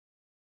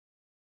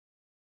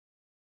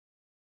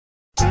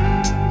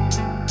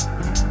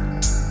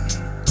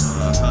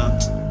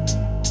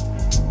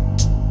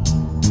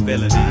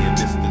Felony and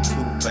Mr.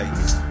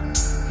 Two-Face.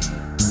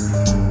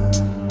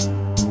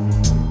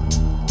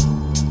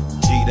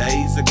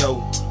 Days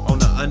ago, on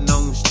the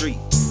unknown street,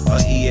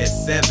 a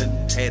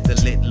ES7 had to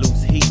let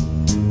loose heat.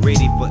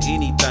 Ready for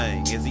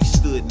anything as he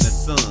stood in the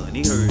sun.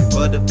 He heard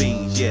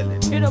butterbeans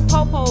yelling, "Here the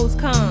popos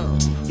come."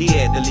 He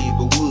had to leave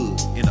a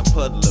wood in a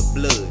puddle of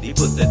blood. He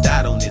put the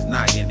dot on his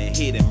noggin and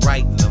hit him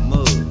right in the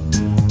mud.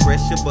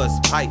 Pressure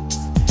bust pipes,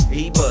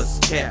 he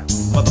bust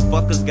caps.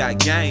 Motherfuckers got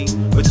game,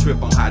 but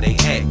trip on how they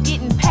act.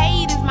 Getting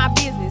paid is my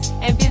business,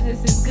 and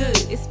business is good.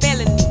 It's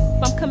Felony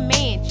from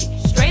Comanche,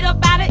 straight up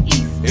out of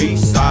East.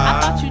 East side.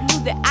 I thought you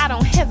knew that I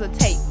don't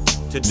hesitate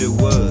to do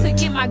what? To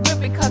get my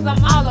grip, because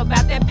I'm all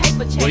about that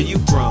paper chase. Where you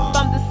from?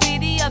 From the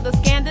city of the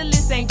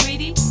Scandless, ain't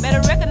greedy. Better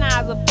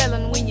recognize a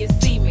felon when you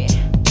see me.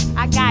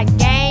 I got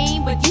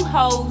game, but you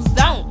hoes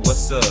don't.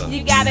 What's up?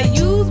 You gotta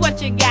use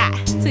what you got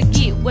to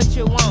get what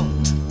you want.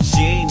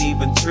 She ain't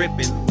even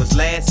tripping, was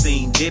last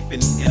seen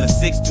dipping in a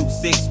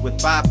 626 with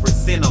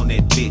 5% on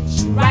that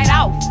bitch. Right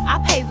off, I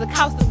pays the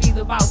cost to be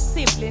the boss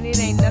simply. It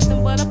ain't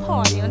nothing but a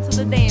party until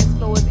the dance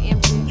floor is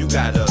empty. You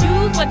gotta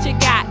use what you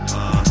got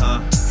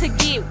to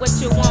get what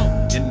you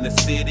want. In the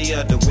city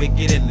of the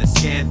wicked and the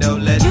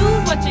scandalous.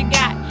 Use what you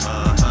got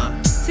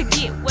to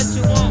get what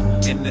you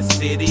want. In the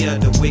city of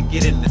the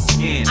wicked and the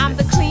scandalous. I'm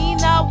the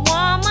clean up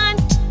woman.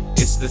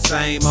 It's the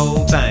same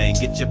old thing.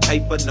 Get your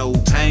paper, no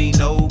pain,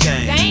 no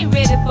gain. They ain't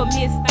ready for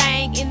Miss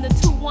Thing in the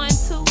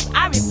 212.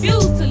 I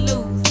refuse to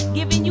lose.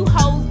 Giving you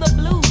hoes the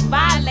blues.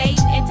 Violating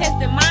and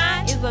testing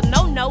mine is a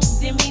no-no.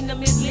 Didn't mean to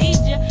mislead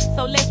you.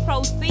 So let's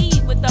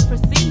proceed with the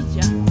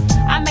procedure.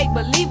 I make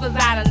believers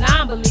out of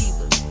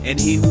non-believers. And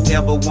he who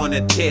ever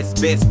wanna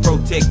test, best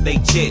protect they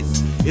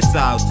chest. It's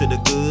all to the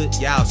good,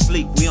 y'all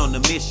sleep, we on the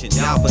mission.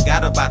 Y'all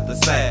forgot about the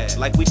side,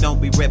 like we don't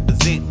be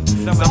representing.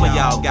 Some of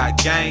y'all got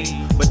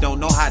game, but don't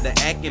know how to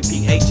act in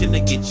PH to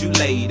get you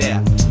laid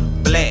out.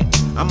 Black,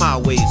 I'm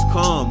always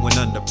calm when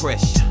under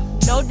pressure.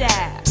 No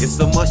doubt. It's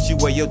a must you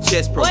wear your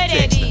chest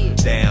protector.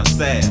 Down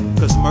south,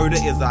 cause murder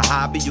is a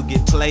hobby, you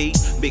get played.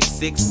 Big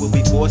Six will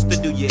be forced to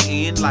do your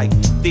end like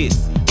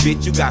this.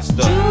 Bitch, you got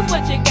stuff. Use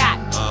what you got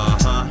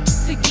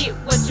to get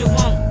what you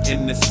want.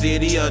 In the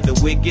city of the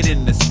wicked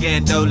and the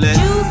scandalous.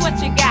 Use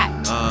what you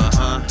got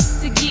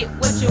to get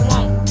what you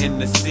want. In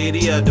the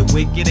city of the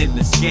wicked and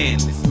the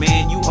scandalous.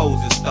 Man, you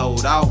hoes is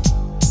throwed off.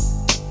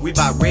 We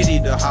about ready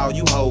to haul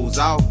you hoes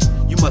off.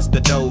 You must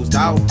have dozed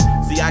out.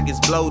 See, I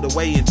get blowed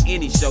away in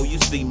any show you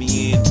see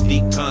me in.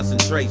 Deep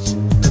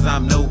concentration, cause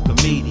I'm no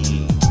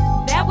comedian.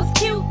 That was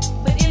cute,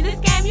 but in this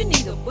game you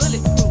need a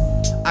bulletproof.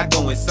 I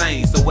go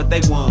insane, so what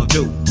they wanna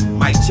do?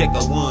 Might check a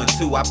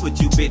 1-2, I put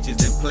you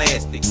bitches in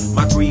plastic.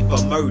 My grief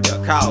for murder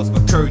calls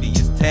for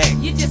courteous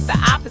tactics. You're just the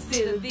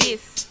opposite of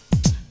this.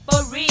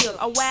 For real,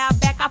 a while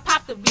back I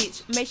popped a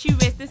bitch. Make sure you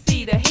rest and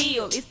see the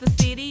hill. It's the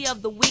city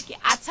of the wicked,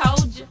 I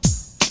told you.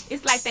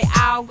 It's like they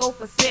all go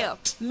for self.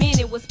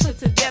 Many was put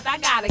to death, I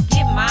gotta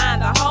get mine,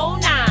 the whole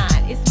 9.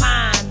 It's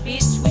mine,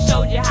 bitch, we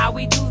showed you how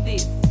we do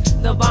this.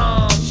 The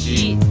bomb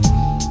shit.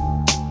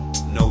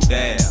 No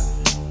doubt.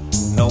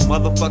 No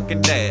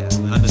motherfucking doubt.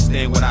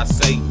 Understand what I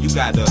say? You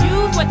gotta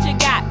use what you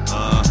got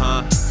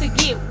to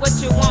get what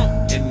you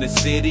want. In the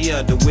city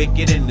of the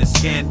wicked and the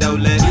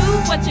scandalous.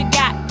 Use what you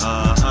got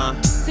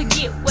to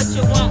get what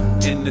you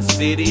want. In the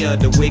city of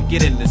the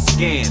wicked and the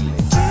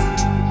scandalous.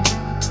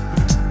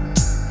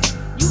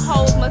 You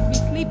hoes must be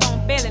sleep on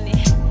Felony.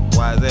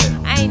 Why is that?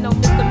 I ain't no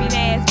misdemeanor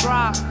ass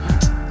bra.